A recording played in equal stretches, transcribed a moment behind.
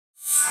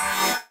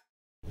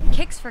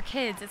for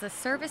Kids is a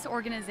service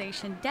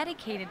organization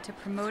dedicated to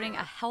promoting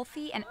a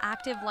healthy and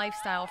active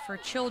lifestyle for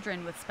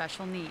children with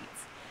special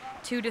needs.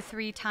 2 to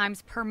 3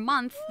 times per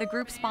month, the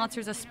group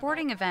sponsors a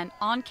sporting event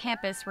on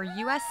campus where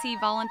USC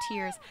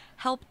volunteers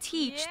help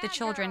teach the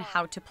children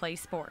how to play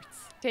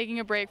sports. Taking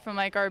a break from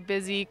our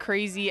busy,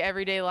 crazy,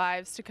 everyday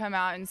lives to come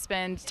out and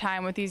spend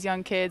time with these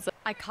young kids.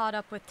 I caught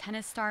up with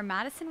tennis star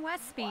Madison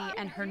Westby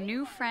and her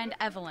new friend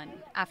Evelyn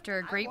after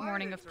a great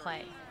morning of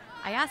play.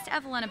 I asked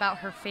Evelyn about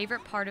her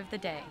favorite part of the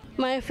day.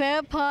 My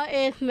favorite part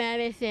is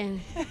Madison.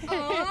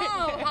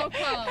 Oh, how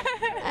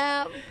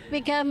come?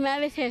 Because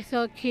Madison is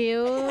so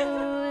cute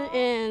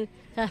and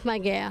that's my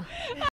girl.